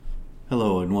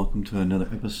Hello and welcome to another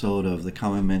episode of the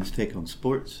Common Man's Take on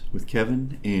Sports with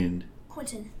Kevin and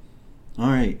Quentin.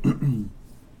 Alright,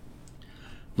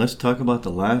 let's talk about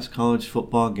the last college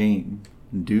football game,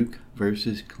 Duke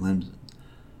versus Clemson.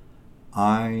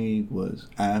 I was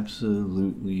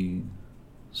absolutely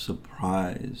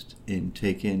surprised and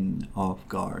taken off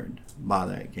guard by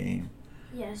that game.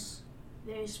 Yes,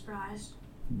 very surprised.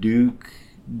 Duke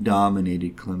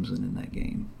dominated Clemson in that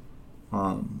game.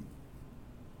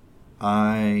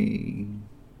 I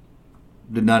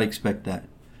did not expect that.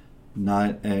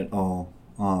 Not at all.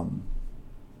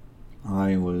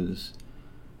 I was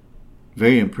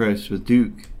very impressed with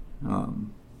Duke.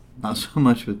 Not so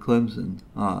much with Clemson.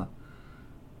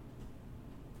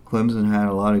 Clemson had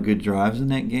a lot of good drives in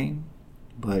that game,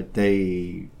 but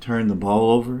they turned the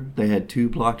ball over. They had 2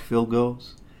 blocked field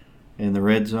goals in the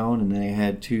red zone, and they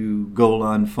had 2 goal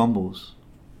line fumbles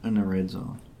in the red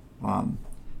zone.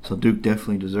 So Duke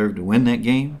definitely deserved to win that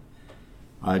game.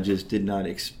 I just did not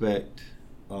expect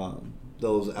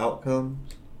those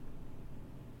outcomes,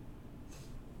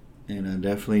 and I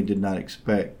definitely did not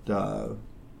expect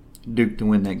Duke to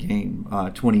win that game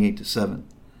 28-7.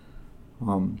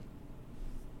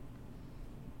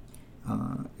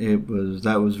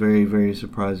 That was very, very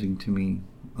surprising to me.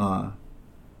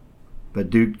 But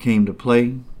Duke came to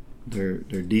play. Their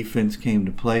defense came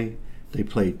to play. They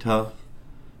played tough.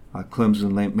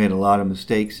 Clemson made a lot of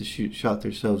mistakes to shot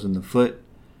themselves in the foot.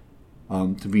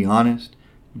 To be honest,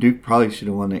 Duke probably should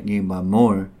have won that game by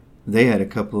more. They had a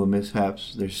couple of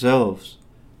mishaps themselves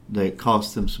that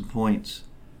cost them some points.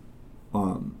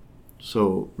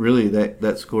 So really,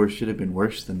 that score should have been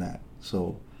worse than that.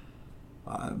 So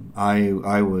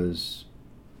I was,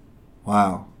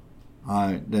 wow,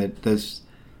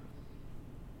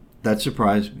 that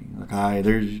surprised me. Like I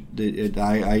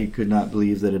could not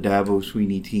believe that a Dabo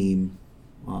Swinney team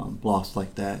lost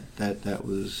like that. That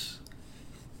was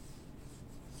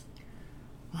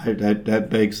that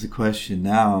begs the question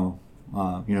now.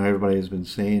 Everybody has been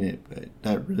saying it, but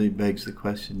that really begs the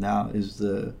question now: is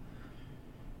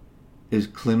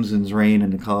Clemson's reign in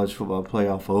the college football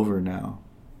playoff over now?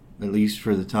 At least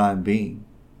for the time being,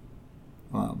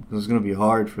 because it's going to be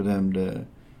hard for them to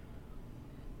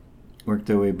work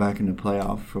their way back in the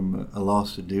playoff from a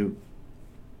loss to Duke.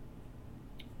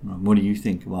 What do you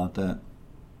think about that?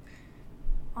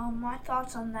 My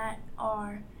thoughts on that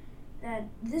are that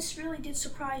this really did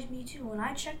surprise me too. When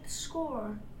I checked the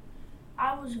score,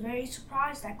 I was very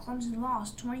surprised that Clemson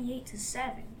lost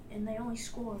 28-7, and they only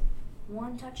scored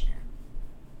 1 touchdown.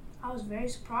 I was very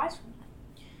surprised from that.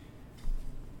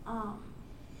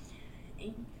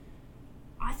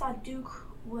 I thought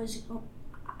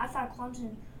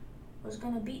Clemson was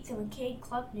going to beat them with Cade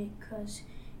Klubnik because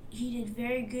he did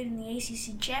very good in the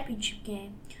ACC championship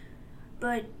game.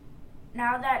 But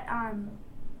now that I'm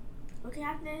looking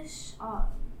at this,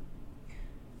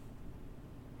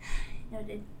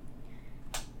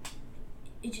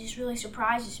 it just really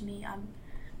surprises me.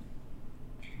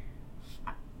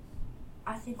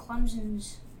 I think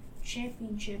Clemson's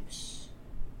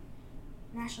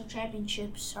national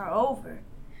championships are over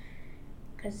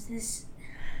because this.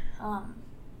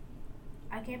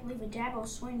 I can't believe a Dabo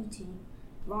Swinney team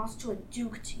lost to a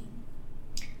Duke team.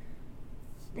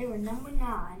 They were number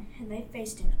 9, and they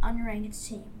faced an unranked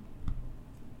team.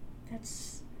 That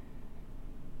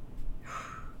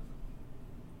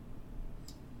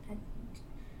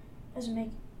doesn't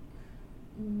make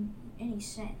any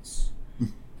sense.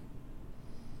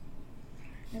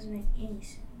 Doesn't make any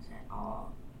sense at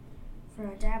all for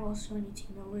a Dabo Swinney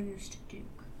team to lose to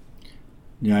Duke.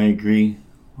 Yeah, I agree.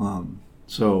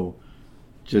 So,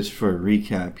 just for a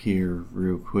recap here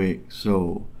real quick.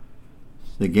 So,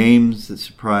 the games that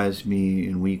surprised me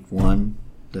in week 1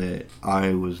 that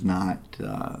I was not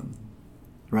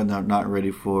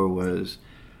ready for was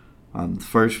the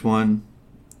first one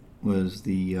was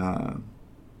the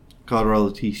Colorado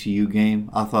TCU game.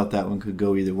 I thought that one could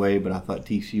go either way, but I thought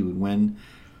TCU would win.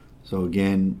 So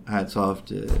again, hats off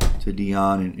to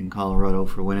Deion in Colorado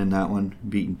for winning that one,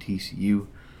 beating TCU.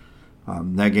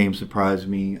 That game surprised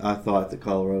me. I thought that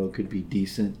Colorado could be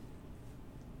decent.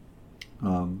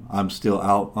 I'm still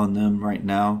out on them right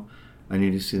now. I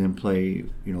need to see them play,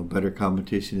 better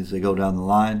competition as they go down the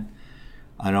line.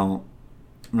 I'm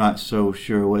not so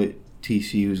sure what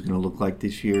TCU is going to look like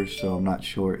this year, so I'm not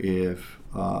sure if,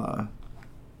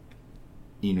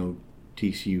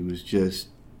 TCU is just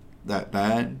that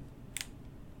bad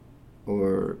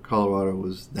or Colorado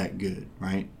was that good,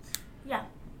 right? Yeah.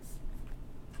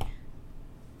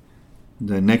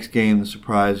 The next game that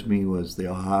surprised me was the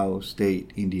Ohio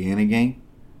State-Indiana game.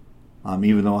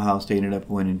 Even though Ohio State ended up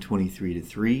winning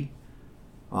 23-3,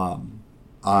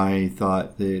 I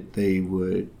thought that they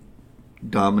would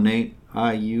dominate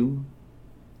IU,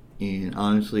 and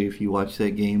honestly, if you watch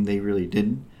that game, they really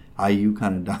didn't. IU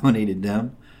kind of dominated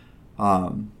them.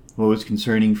 What was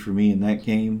concerning for me in that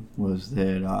game was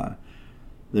that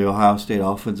the Ohio State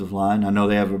offensive line, I know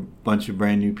they have a bunch of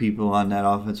brand new people on that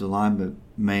offensive line, but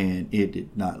man, it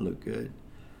did not look good.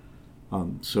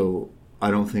 So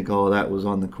I don't think all of that was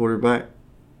on the quarterback.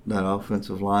 That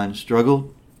offensive line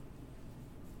struggled.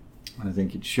 I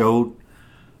think it showed.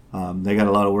 They got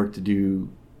a lot of work to do,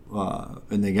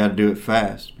 and they got to do it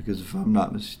fast because if I'm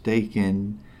not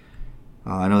mistaken,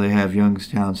 I know they have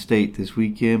Youngstown State this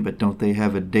weekend, but don't they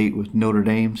have a date with Notre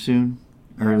Dame soon,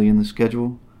 early in the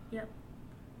schedule? Yep.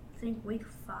 I think week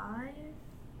 5,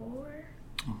 4.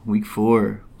 Week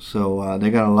 4. So they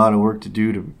got a lot of work to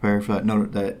do to prepare for that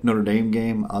Notre Dame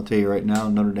game. I'll tell you right now,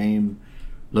 Notre Dame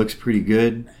looks pretty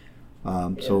good.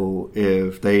 So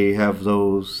if they have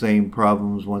those same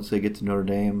problems once they get to Notre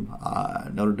Dame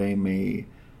may.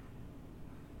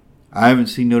 I haven't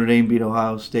seen Notre Dame beat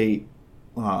Ohio State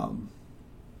in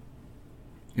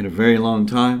a very long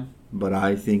time, but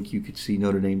I think you could see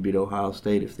Notre Dame beat Ohio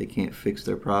State if they can't fix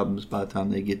their problems by the time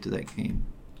they get to that game.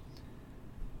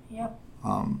 Yep.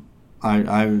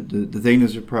 The thing that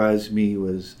surprised me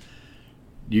was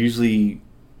usually,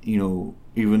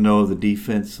 even though the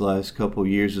defense the last couple of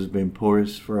years has been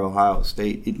porous for Ohio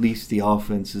State, at least the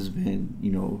offense has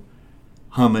been,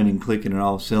 humming and clicking on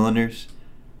all cylinders.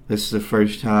 This is the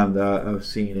first time that I've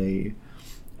seen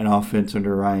an offense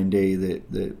under Ryan Day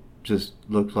that just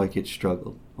looked like it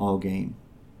struggled all game.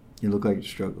 It looked like it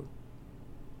struggled.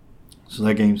 So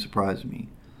that game surprised me,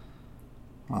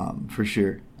 for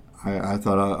sure. I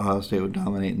thought Ohio State would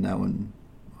dominate in that one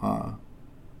a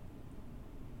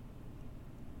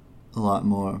lot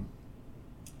more.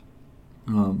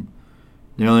 The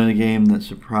only game that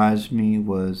surprised me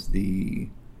was the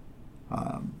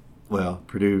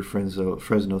Purdue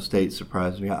Fresno State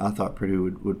surprised me. I thought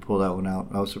Purdue would pull that one out.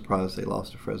 I was surprised they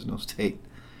lost to Fresno State.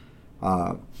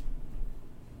 I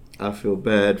feel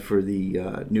bad for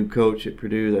the new coach at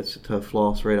Purdue. That's a tough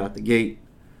loss right out the gate.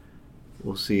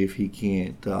 We'll see if he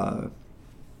can't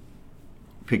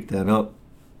pick that up,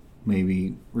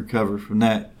 maybe recover from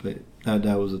that. But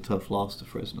that was a tough loss to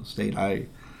Fresno State. I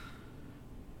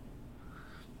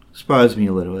surprised me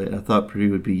a little bit. I thought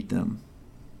Purdue would beat them.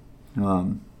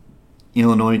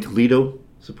 Illinois Toledo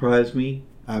surprised me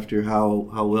after how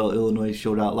well Illinois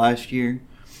showed out last year.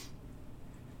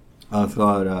 I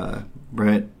thought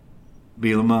Brett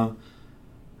Bielema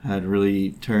had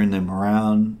really turned them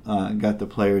around, got the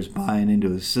players buying into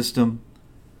his system,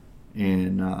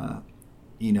 and I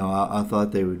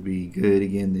thought they would be good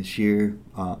again this year.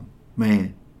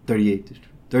 30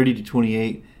 to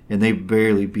 28, and they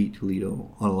barely beat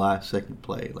Toledo on a last-second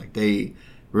play.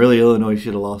 Illinois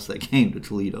should have lost that game to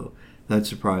Toledo. That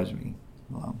surprised me,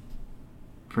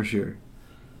 for sure.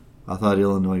 I thought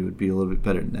Illinois would be a little bit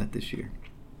better than that this year.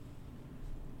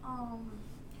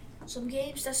 Some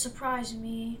games that surprised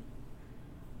me.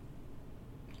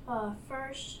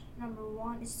 First, number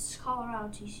 1 is this Colorado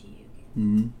TCU game.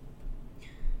 Mm-hmm.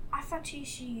 I thought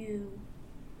TCU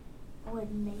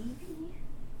would maybe.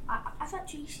 I thought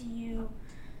TCU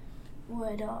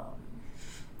would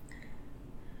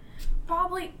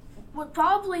probably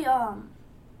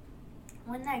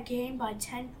win that game by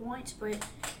 10 points, but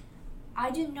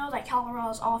I didn't know that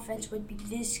Colorado's offense would be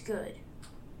this good.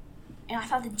 And I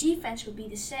thought the defense would be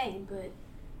the same, but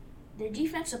their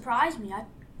defense surprised me.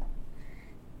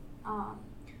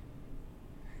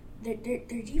 Their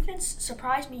defense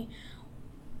surprised me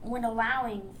when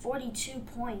allowing 42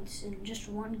 points in just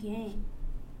one game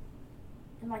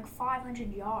and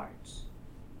 500 yards.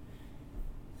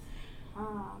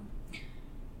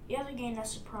 The other game that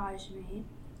surprised me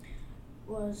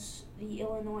was the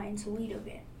Illinois and Toledo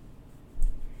game.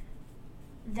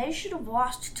 They should have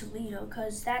lost to Toledo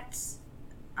because they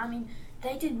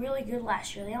did really good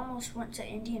last year. They almost went to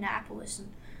Indianapolis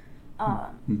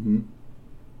and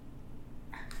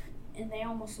they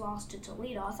almost lost to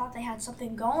Toledo. I thought they had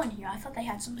something going here. But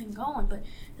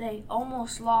they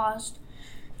almost lost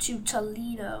to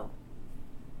Toledo.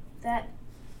 That's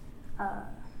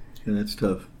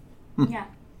tough. Yeah.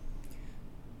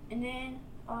 And then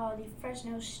the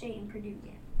Fresno State and Purdue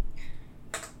game.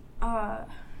 I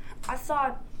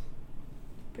thought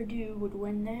Purdue would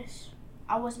win this.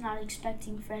 I was not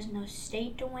expecting Fresno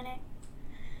State to win it.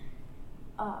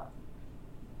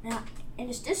 And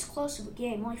it's this close of a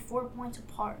game, only 4 points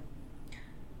apart.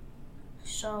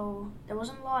 So there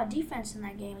wasn't a lot of defense in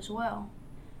that game as well.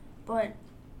 But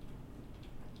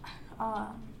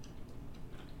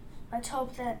let's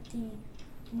hope that the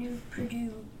new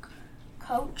Purdue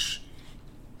coach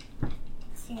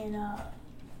can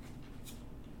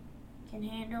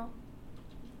handle.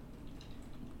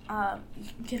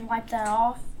 You can wipe that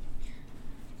off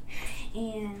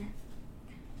and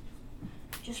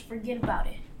just forget about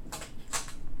it.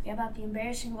 Forget about the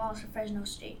embarrassing loss to Fresno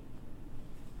State.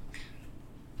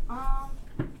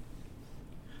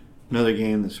 Another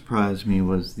game that surprised me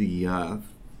was the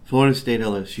Florida State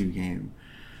LSU game.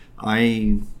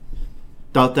 I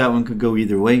thought that one could go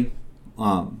either way,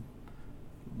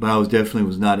 but I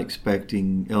was not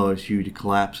expecting LSU to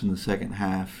collapse in the second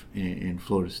half and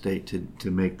Florida State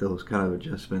to make those kind of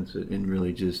adjustments and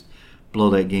really just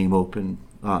blow that game open,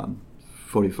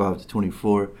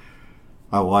 45-24.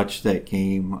 I watched that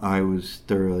game. I was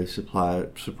thoroughly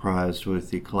surprised with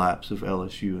the collapse of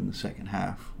LSU in the second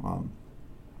half.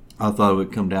 I thought it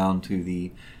would come down to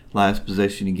the last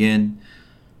possession again.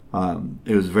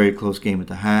 It was a very close game at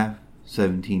the half,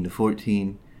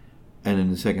 17-14, and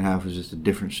then the second half was just a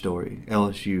different story.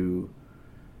 LSU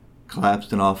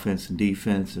collapsed in offense and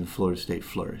defense, and Florida State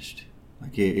flourished.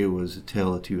 Like it was a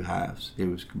tale of two halves. It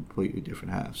was completely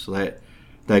different halves. So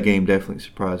that game definitely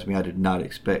surprised me. I did not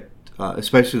expect,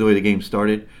 especially the way the game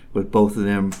started, with both of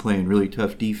them playing really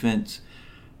tough defense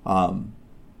and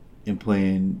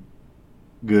playing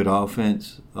good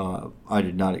offense. I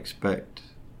did not expect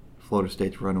Florida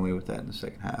State to run away with that in the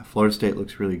second half. Florida State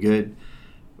looks really good.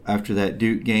 After that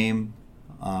Duke game,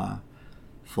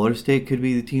 Florida State could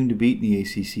be the team to beat in the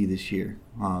ACC this year.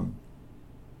 I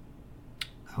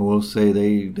will say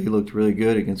they looked really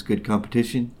good against good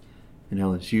competition in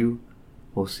LSU.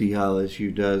 We'll see how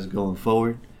LSU does going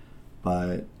forward.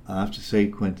 But I have to say,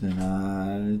 Quentin,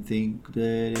 I think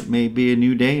that it may be a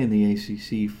new day in the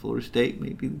ACC. Florida State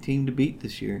may be the team to beat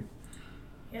this year.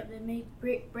 Yep, they may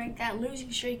break that losing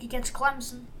streak against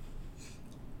Clemson.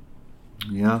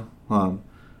 Yeah.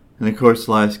 And of course,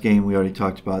 the last game we already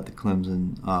talked about, the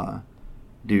Clemson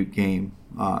Duke game,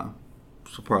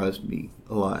 surprised me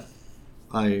a lot.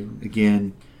 I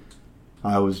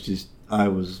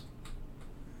was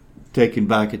taken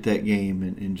back at that game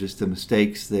and just the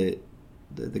mistakes that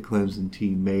the Clemson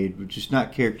team made were just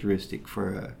not characteristic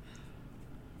for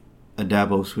a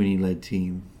Dabo Swinney-led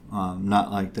team.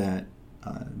 Not like that.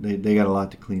 They got a lot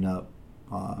to clean up.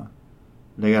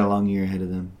 They got a long year ahead of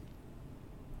them.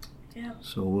 Yeah.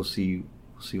 So we'll see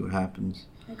what happens.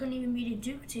 They couldn't even beat a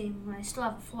Duke team when I still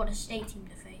have a Florida State team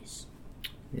to face.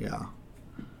 Yeah.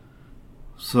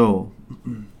 So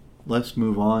let's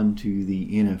move on to the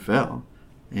NFL.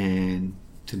 And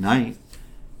tonight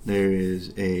there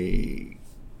is a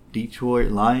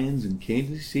Detroit Lions and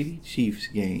Kansas City Chiefs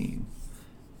game.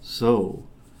 So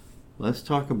let's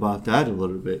talk about that a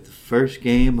little bit. The first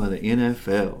game of the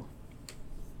NFL.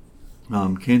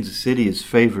 Kansas City is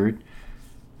favored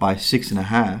by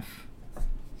 6.5.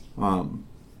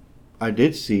 I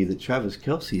did see that Travis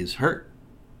Kelce is hurt.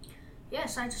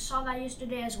 Yes, I just saw that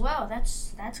yesterday as well.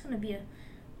 That's going to be a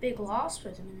big loss for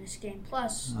them in this game.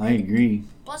 Plus, I agree.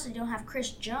 Plus, they don't have Chris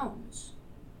Jones.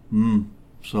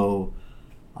 So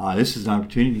this is an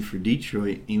opportunity for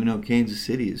Detroit, even though Kansas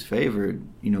City is favored.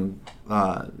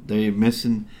 They're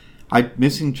missing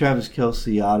Travis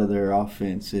Kelce out of their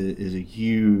offense is a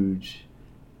huge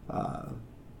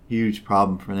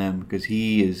problem for them because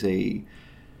he is a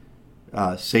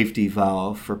safety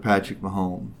valve for Patrick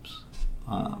Mahomes.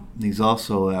 He's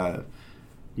also an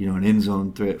end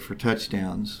zone threat for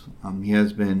touchdowns. He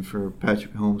has been for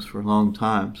Patrick Mahomes for a long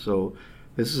time. So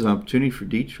this is an opportunity for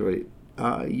Detroit.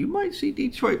 You might see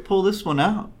Detroit pull this one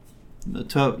out.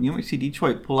 You might see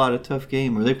Detroit pull out a tough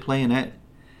game. Are they playing at?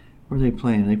 Where are they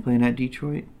playing? Are they playing at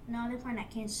Detroit? No, they're playing at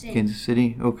Kansas City. Kansas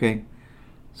City. Okay.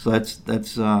 So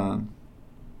that's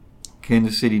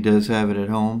Kansas City does have it at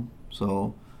home.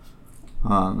 So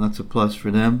that's a plus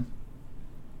for them.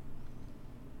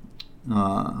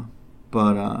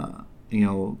 But I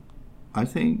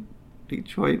think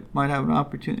Detroit might have an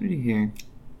opportunity here.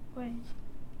 Wait.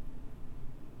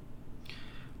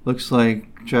 Looks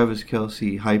like Travis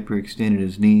Kelce hyperextended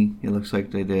his knee. It looks like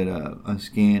they did a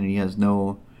scan and he has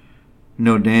no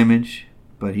damage,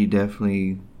 but he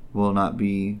definitely will not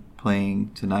be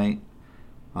playing tonight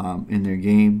in their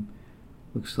game.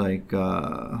 Looks like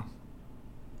I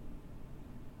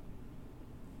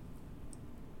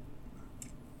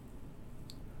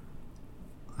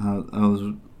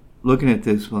was looking at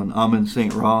this one.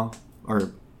 Amon-Ra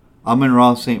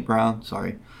St. Brown.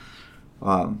 Sorry.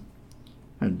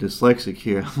 I'm dyslexic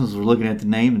here. I was looking at the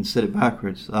name and said it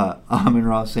backwards.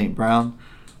 Amon-Ra St. Brown.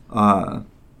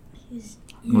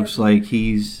 Looks like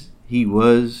he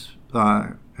was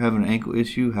having an ankle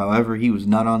issue. However, he was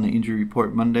not on the injury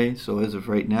report Monday. So as of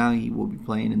right now, he will be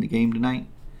playing in the game tonight.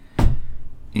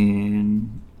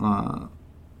 And I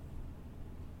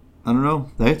don't know.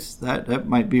 That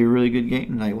might be a really good game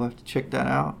tonight. We'll have to check that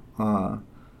out.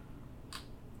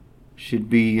 Should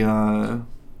be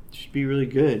really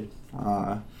good.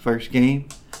 First game,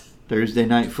 Thursday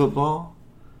night football.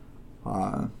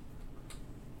 I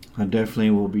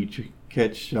definitely will be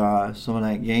catch some of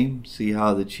that game. See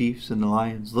how the Chiefs and the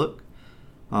Lions look.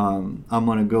 I'm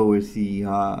gonna go with the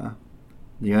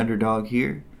underdog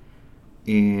here.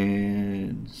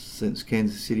 And since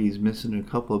Kansas City is missing a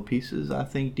couple of pieces, I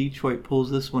think Detroit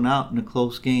pulls this one out in a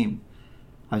close game.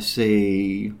 I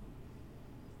say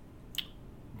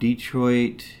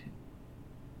Detroit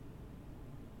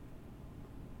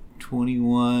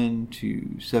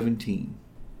 21-17.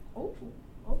 Oh,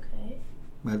 okay.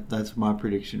 That's my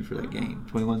prediction for that game.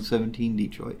 21-17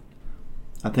 Detroit.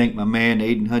 I think my man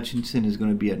Aiden Hutchinson is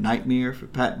going to be a nightmare for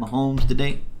Pat Mahomes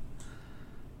today.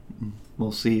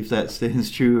 We'll see if that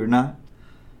stands true or not.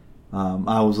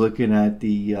 I was looking at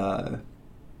the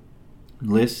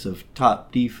list of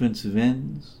top defensive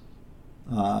ends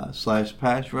 /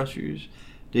 pass rushers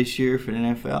this year for the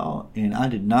NFL, and I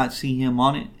did not see him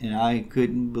on it, and I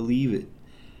couldn't believe it.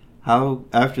 How,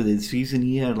 after the season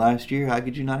he had last year, how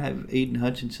could you not have Aiden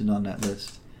Hutchinson on that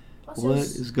list? What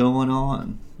is going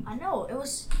on? I know. It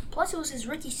was his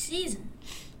rookie season.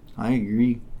 I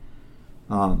agree.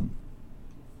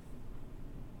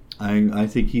 I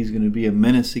think he's going to be a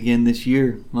menace again this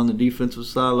year on the defensive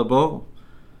side of the ball.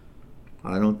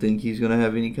 I don't think he's going to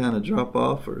have any kind of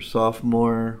drop-off or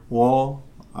sophomore wall.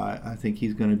 I think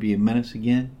he's going to be a menace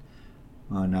again.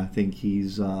 And I think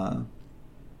he's going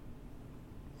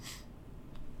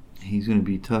to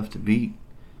be tough to beat.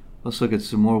 Let's look at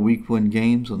some more week 1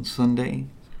 games on Sunday.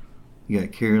 You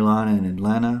got Carolina and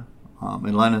Atlanta.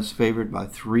 Atlanta's favored by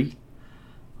 3.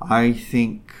 I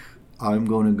think I'm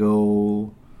going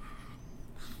to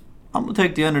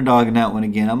take the underdog in that one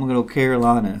again. I'm going to go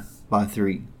Carolina by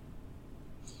 3.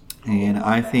 And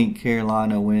I think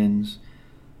Carolina wins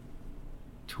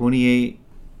 28-21.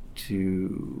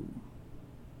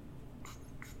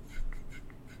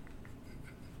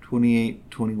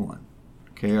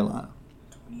 Carolina.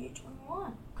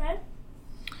 28-21. Okay.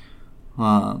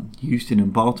 Houston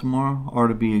and Baltimore ought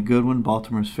to be a good one.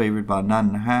 Baltimore's favored by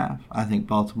 9.5. I think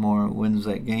Baltimore wins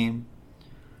that game.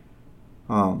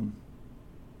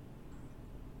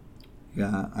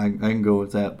 Yeah, I can go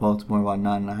with that. Baltimore by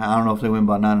 9.5. I don't know if they win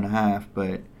by 9.5,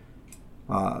 but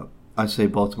I'd say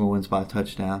Baltimore wins by a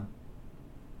touchdown.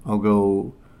 I'll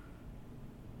go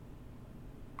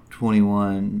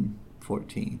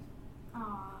 21-14.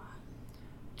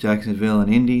 Jacksonville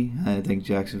and Indy. I think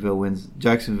Jacksonville wins.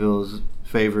 Jacksonville is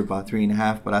favored by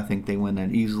 3.5, but I think they win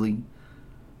that easily.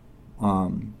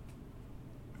 I'm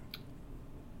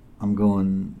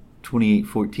going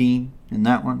 28-14 in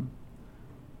that one.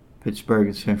 Pittsburgh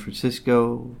and San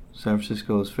Francisco. San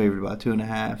Francisco is favored by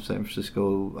 2.5. San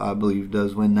Francisco, I believe,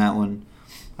 does win that one.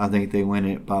 I think they win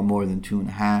it by more than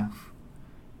 2.5.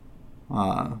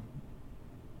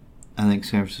 I think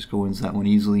San Francisco wins that one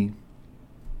easily.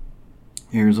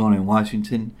 Arizona and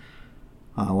Washington.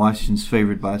 Washington's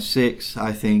favored by 6.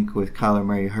 I think with Kyler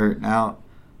Murray hurt and out,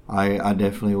 I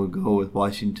definitely would go with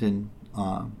Washington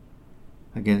over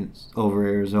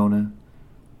Arizona.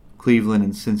 Cleveland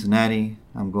and Cincinnati.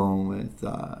 I'm going with,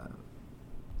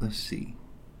 let's see.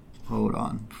 Hold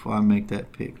on. Before I make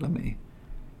that pick, let me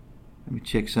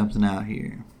check something out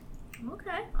here.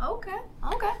 Okay.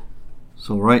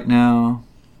 So right now,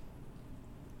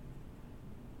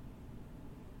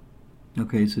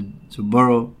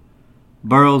 so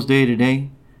Burrow's day today.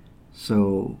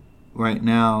 So right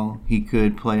now, he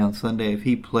could play on Sunday. If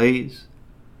he plays,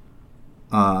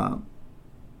 I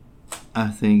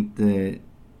think that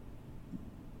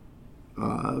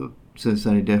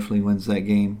Cincinnati definitely wins that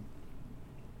game.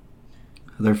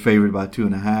 They're favored by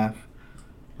 2.5.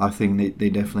 I think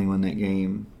they definitely win that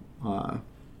game.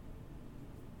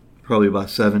 Probably by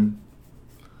 7.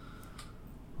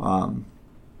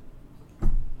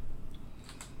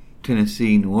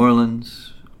 Tennessee, New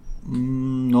Orleans.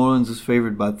 New Orleans is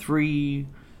favored by 3.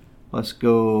 Let's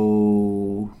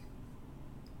go.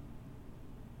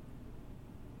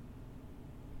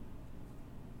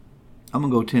 I'm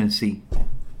going to go Tennessee.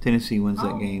 Tennessee wins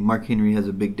that game. Mark Henry has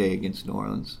a big day against New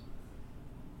Orleans.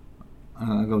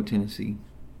 I'll go Tennessee.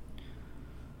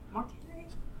 Mark Henry?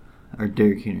 Or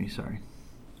Derrick Henry, sorry.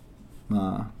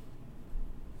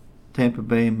 Tampa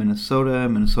Bay, Minnesota.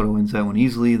 Minnesota wins that one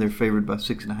easily. They're favored by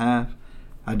 6.5.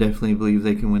 I definitely believe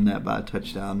they can win that by a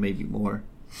touchdown, maybe more.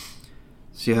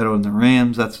 Seattle and the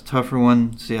Rams, that's a tougher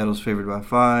one. Seattle's favored by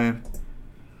 5.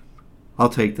 I'll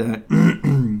take that.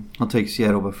 I'll take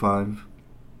Seattle by 5.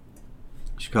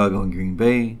 Chicago and Green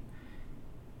Bay.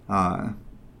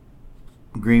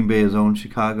 Green Bay has owned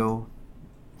Chicago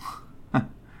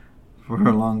for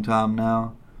a long time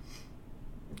now.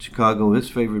 Chicago is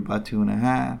favored by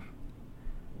 2.5.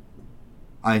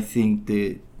 I think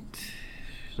that,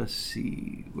 let's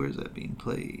see, where's that being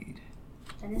played?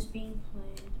 That is being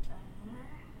played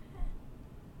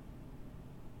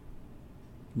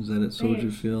Was that at Soldier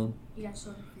Bears. Field? Yeah,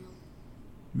 Soldier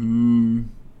Field.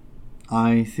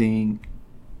 I think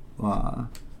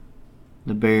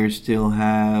the Bears still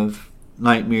have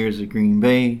nightmares of Green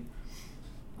Bay.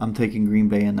 I'm taking Green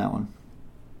Bay in that one.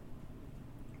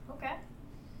 Okay.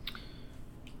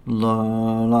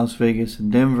 Las Vegas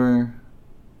and Denver.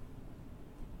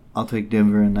 I'll take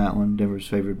Denver in that one. Denver's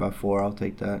favored by 4. I'll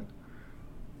take that.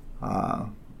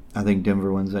 I think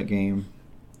Denver wins that game.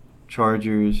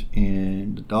 Chargers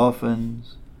and the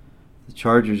Dolphins. The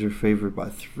Chargers are favored by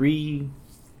 3.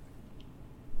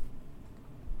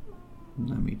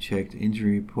 Let me check the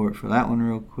injury report for that one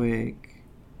real quick.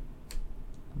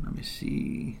 Let me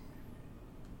see.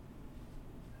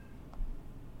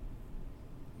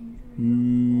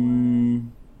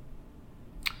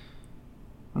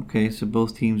 Okay, so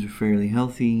both teams are fairly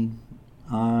healthy.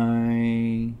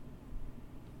 You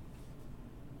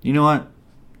know what?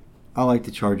 I like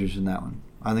the Chargers in that one.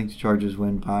 I think the Chargers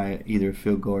win by either a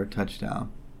field goal or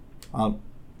touchdown. I'll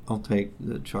take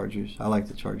the Chargers. I like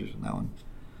the Chargers in that one.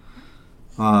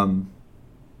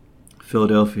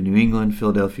 Philadelphia, New England.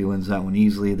 Philadelphia wins that one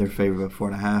easily. They're favored by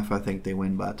 4.5. I think they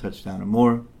win by a touchdown or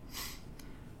more.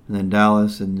 And then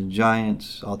Dallas and the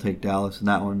Giants. I'll take Dallas in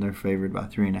that one. They're favored by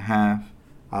 3.5.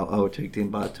 I would take them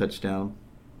by a touchdown.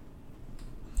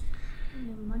 And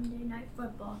then Monday Night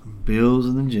Football. Bills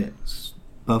and the Jets.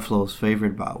 Buffalo's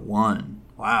favored by 1.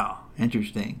 Wow,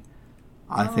 interesting.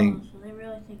 I think. So they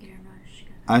really think they're not just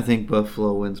gonna. I think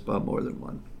Buffalo wins by more than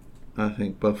 1. I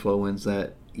think Buffalo wins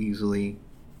that easily.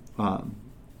 I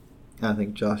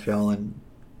think Josh Allen,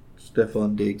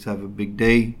 Stephon Diggs have a big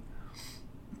day.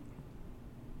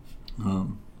 Yep.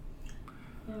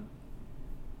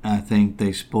 I think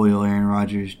they spoil Aaron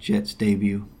Rodgers' Jets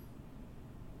debut.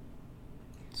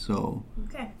 So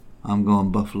Okay. I'm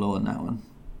going Buffalo in that one.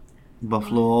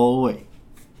 Buffalo all the way.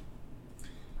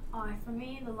 Alright, for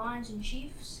me, the Lions and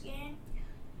Chiefs game.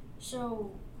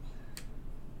 So,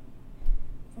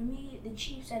 for me, the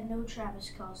Chiefs had no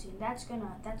Travis Kelce, and that's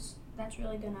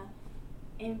really gonna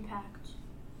impact.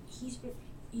 He's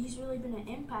really been an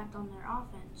impact on their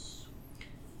offense.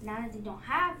 Now that they don't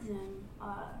have them,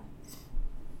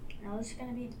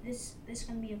 this is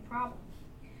gonna be a problem.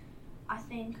 I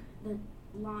think the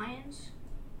Lions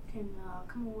can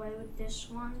come away with this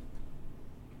one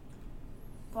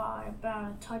by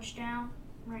about a touchdown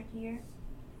right here,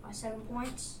 by 7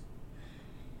 points.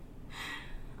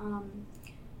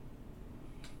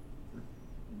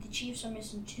 The Chiefs are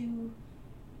missing 2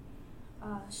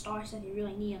 stars that they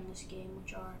really need in this game,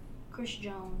 which are Chris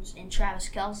Jones and Travis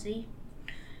Kelce,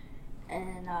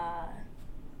 and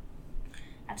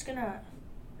that's gonna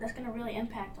really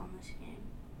impact on this game.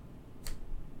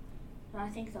 So I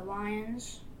think the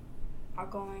Lions are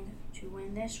going to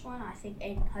win this one. I think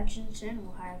Aiden Hutchinson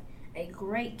will have a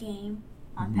great game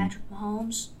on Patrick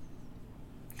Mahomes.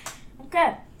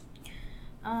 Okay.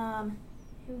 Here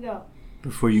we go.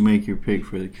 Before you make your pick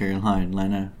for the Carolina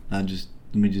Atlanta, let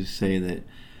me just say that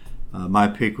my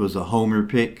pick was a homer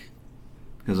pick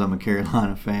because I'm a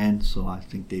Carolina fan, so I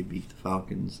think they beat the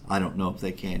Falcons. I don't know if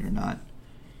they can or not.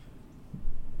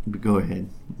 But go ahead.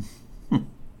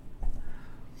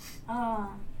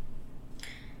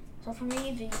 So for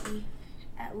me, the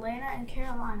Atlanta and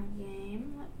Carolina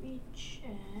game, let me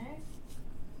check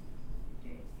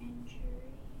their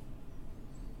injury.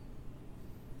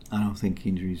 I don't think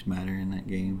injuries matter in that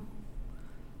game.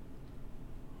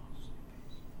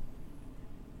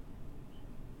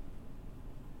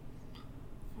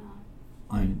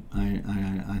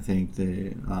 I think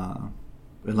that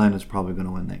Atlanta's probably going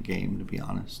to win that game, to be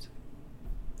honest.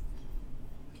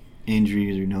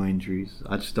 Injuries or no injuries,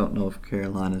 I just don't know if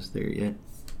Carolina's there yet.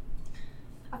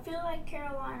 I feel like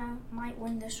Carolina might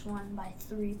win this one by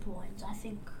 3 points. I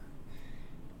think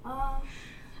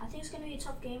it's going to be a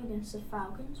tough game against the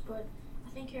Falcons, but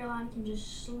I think Carolina can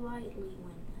just slightly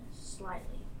win this.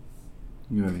 Slightly.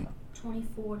 You're right.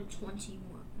 24-21.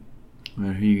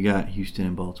 Well, who you got? Houston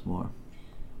and Baltimore.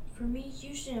 For me,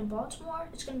 Houston and Baltimore,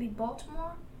 it's going to be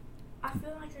Baltimore. I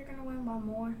feel like they're going to win by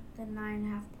more than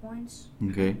 9.5 points.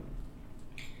 Okay.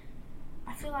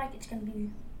 I feel like it's going to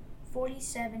be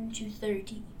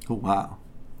 47-30. Oh, wow.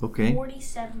 Okay.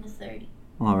 47-30.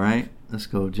 All right. Let's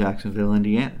go Jacksonville,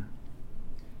 Indiana.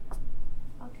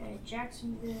 Okay,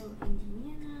 Jacksonville,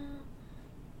 Indiana.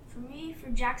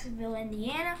 Jacksonville,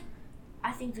 Indiana.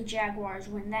 I think the Jaguars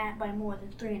win that by more than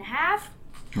 3.5.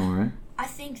 All right. I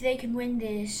think they can win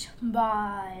this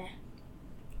by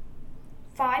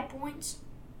 5 points.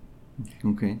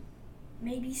 Okay.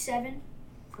 Maybe 7.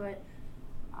 But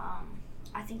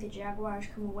I think the Jaguars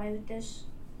come away with this.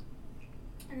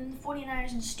 And then the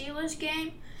 49ers and Steelers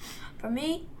game, for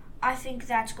me, I think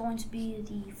that's going to be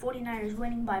the 49ers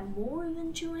winning by more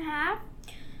than 2.5.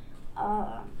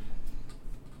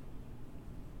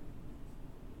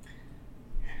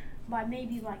 By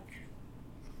maybe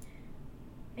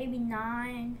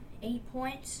 9, 8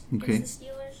 points against the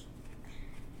Steelers.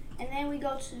 And then we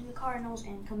go to the Cardinals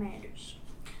and Commanders.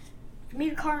 For me,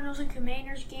 the Cardinals and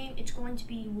Commanders game, it's going to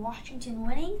be Washington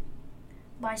winning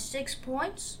by 6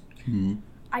 points. Mm-hmm.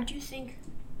 I do think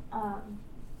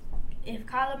if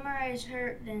Kyler Murray is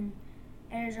hurt, then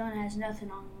Arizona has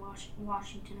nothing on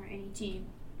Washington or any team.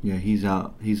 Yeah, he's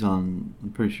out. I'm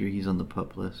pretty sure he's on the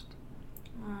PUP list.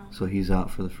 So he's out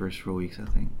for the first 4 weeks, I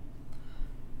think.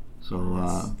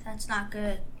 So that's not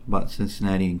good. About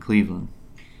Cincinnati and Cleveland.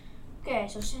 Okay,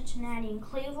 so Cincinnati and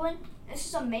Cleveland. This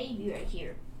is a maybe right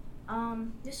here.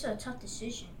 This is a tough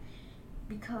decision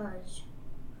because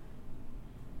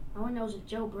no one knows if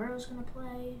Joe Burrow's gonna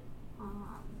play.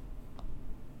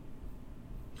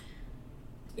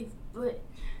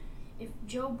 If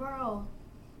Joe Burrow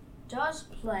does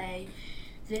play,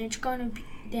 then it's going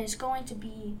to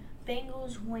be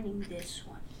Bengals winning this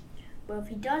one. But if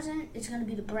he doesn't, it's going to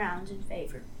be the Browns in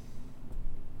favor.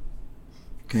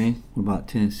 Okay, what about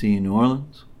Tennessee and New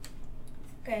Orleans?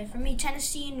 Okay, for me,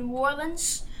 Tennessee and New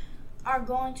Orleans are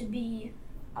going to be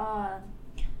the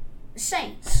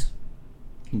Saints.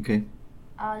 Okay.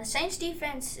 The Saints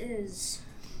defense is,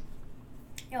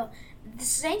 the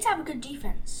Saints have a good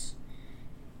defense.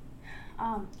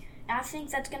 And I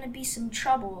think that's going to be some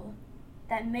trouble.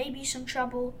 That may be some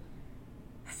trouble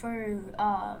for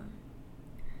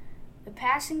the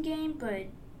passing game, but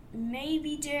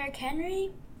maybe Derrick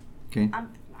Henry. Okay. I'm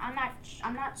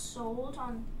not sold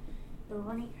on the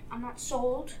running. I'm not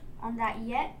sold on that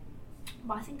yet,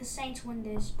 but I think the Saints win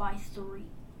this by 3.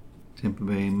 Tampa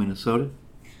Bay and Minnesota.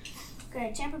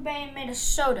 Okay, Tampa Bay and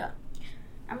Minnesota.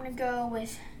 I'm gonna go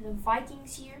with the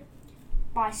Vikings here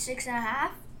by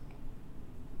 6.5.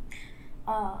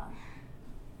 I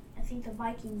think the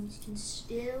Vikings can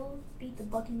still beat the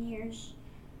Buccaneers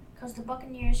because the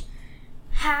Buccaneers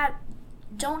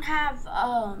don't have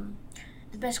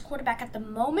the best quarterback at the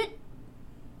moment,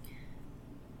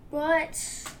 but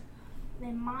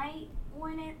they might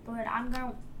win it. But I'm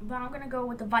gonna go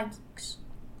with the Vikings.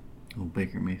 Oh,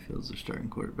 Baker Mayfield's the starting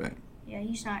quarterback. Yeah,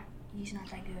 he's not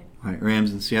that good. All right,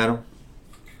 Rams and Seattle.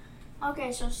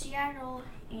 Okay, so Seattle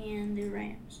and the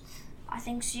Rams. I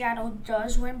think Seattle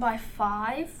does win by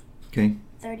 5. Okay.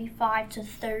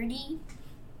 35-30.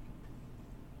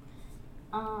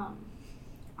 I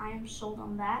am sold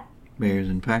on that. Bears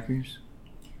and Packers.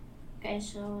 Okay,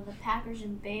 so the Packers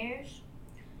and Bears.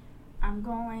 I'm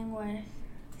going with.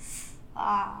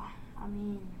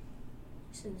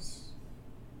 This is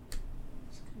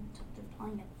kind of tough. They're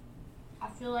playing it. I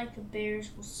feel like the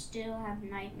Bears will still have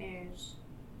nightmares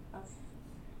of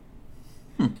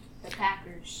the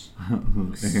Packers.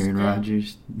 Aaron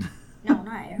Rodgers. No,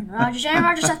 not Aaron Rodgers. Aaron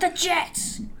Rodgers at the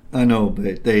Jets. I know,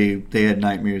 but they had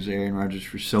nightmares of Aaron Rodgers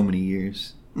for so many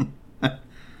years.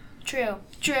 True.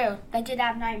 They did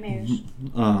have nightmares.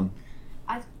 I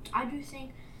do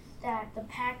think that the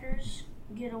Packers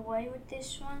get away with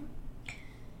this one.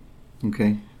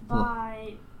 Okay.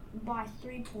 By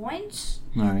 3 points.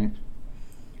 All right.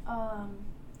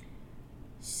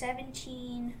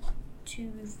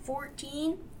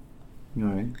 17-14. All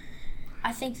right.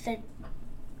 I think that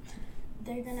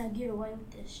they're gonna get away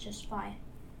with this just by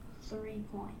 3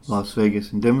 points. Las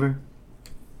Vegas and Denver.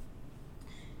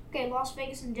 Okay, Las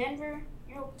Vegas and Denver.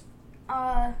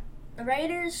 The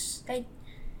Raiders, they're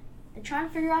trying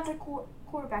to figure out their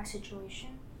quarterback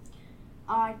situation.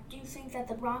 I do think that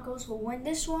the Broncos will win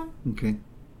this one. Okay.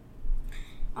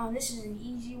 This is an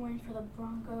easy win for the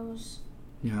Broncos.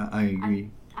 Yeah, I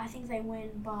agree. I think they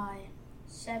win by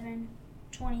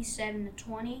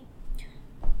 27-20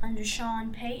 under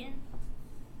Sean Payton.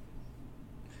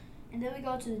 And then we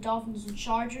go to the Dolphins and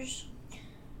Chargers.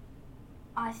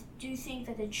 I do think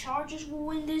that the Chargers will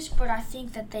win this, but I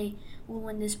think that they will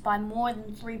win this by more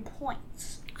than 3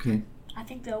 points. Okay. I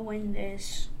think they'll win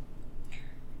this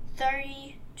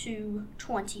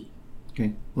 30-20.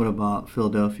 Okay. What about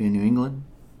Philadelphia and New England?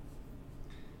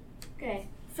 Okay.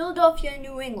 Philadelphia and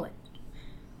New England.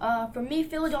 For me,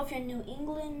 Philadelphia and New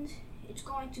England, it's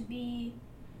going to be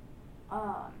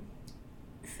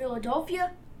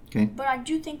Philadelphia. Okay. But I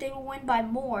do think they will win by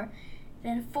more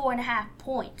than 4.5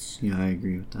 points. Yeah, I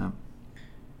agree with that.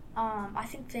 I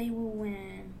think they will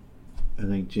win. I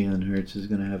think Jalen Hurts is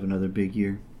going to have another big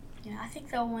year. Yeah, I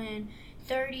think they'll win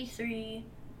 33-20.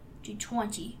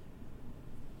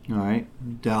 All right,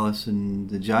 Dallas and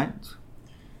the Giants.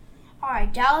 All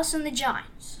right, Dallas and the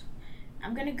Giants.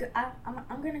 I'm gonna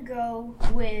go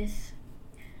with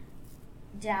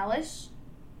Dallas.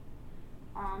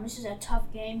 This is a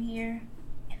tough game here,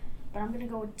 but I'm gonna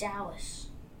go with Dallas.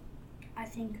 I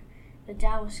think the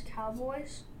Dallas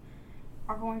Cowboys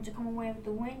are going to come away with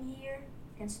the win here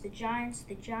against the Giants.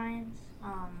 The Giants,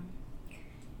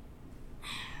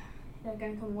 they're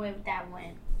going to come away with that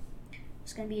win.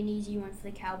 It's going to be an easy win for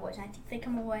the Cowboys. I think they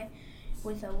come away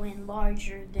with a win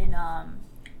larger than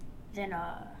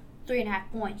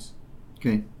 3.5 points.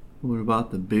 Okay. What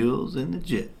about the Bills and the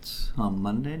Jets on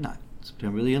Monday night,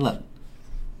 September the 11th?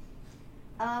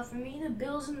 For me, the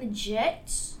Bills and the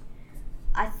Jets,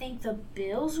 I think the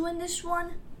Bills win this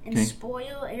one and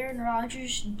spoil Aaron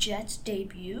Rodgers' Jets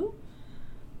debut.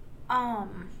 I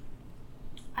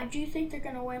do think they're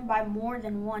going to win by more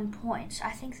than 1 point.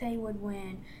 I think they would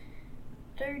win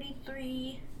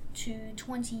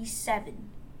 33-27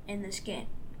 in this game.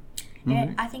 Mm-hmm.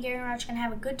 And I think Aaron Rodgers is going to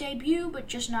have a good debut, but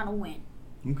just not a win.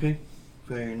 Okay,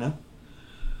 fair enough.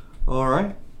 All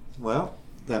right. Well,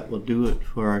 that will do it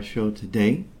for our show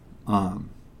today.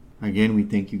 Again, we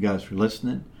thank you guys for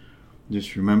listening.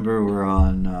 Just remember, we're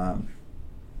on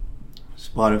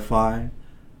Spotify.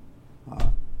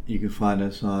 You can find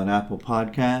us on Apple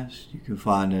Podcasts. You can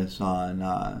find us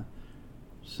on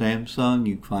Samsung.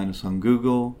 You can find us on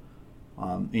Google.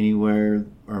 Anywhere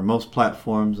or most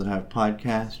platforms that have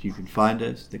podcasts, you can find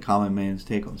us. The Common Man's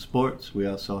Take on Sports. We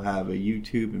also have a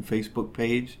YouTube and Facebook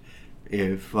page.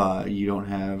 If you don't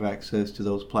have access to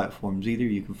those platforms either,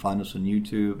 you can find us on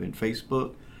YouTube and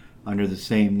Facebook under the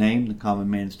same name, The Common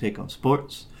Man's Take on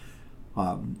Sports.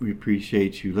 We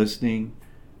appreciate you listening,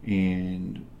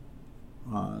 and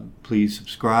please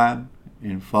subscribe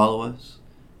and follow us.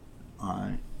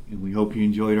 And we hope you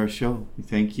enjoyed our show. We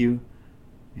thank you,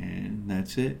 and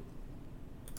that's it.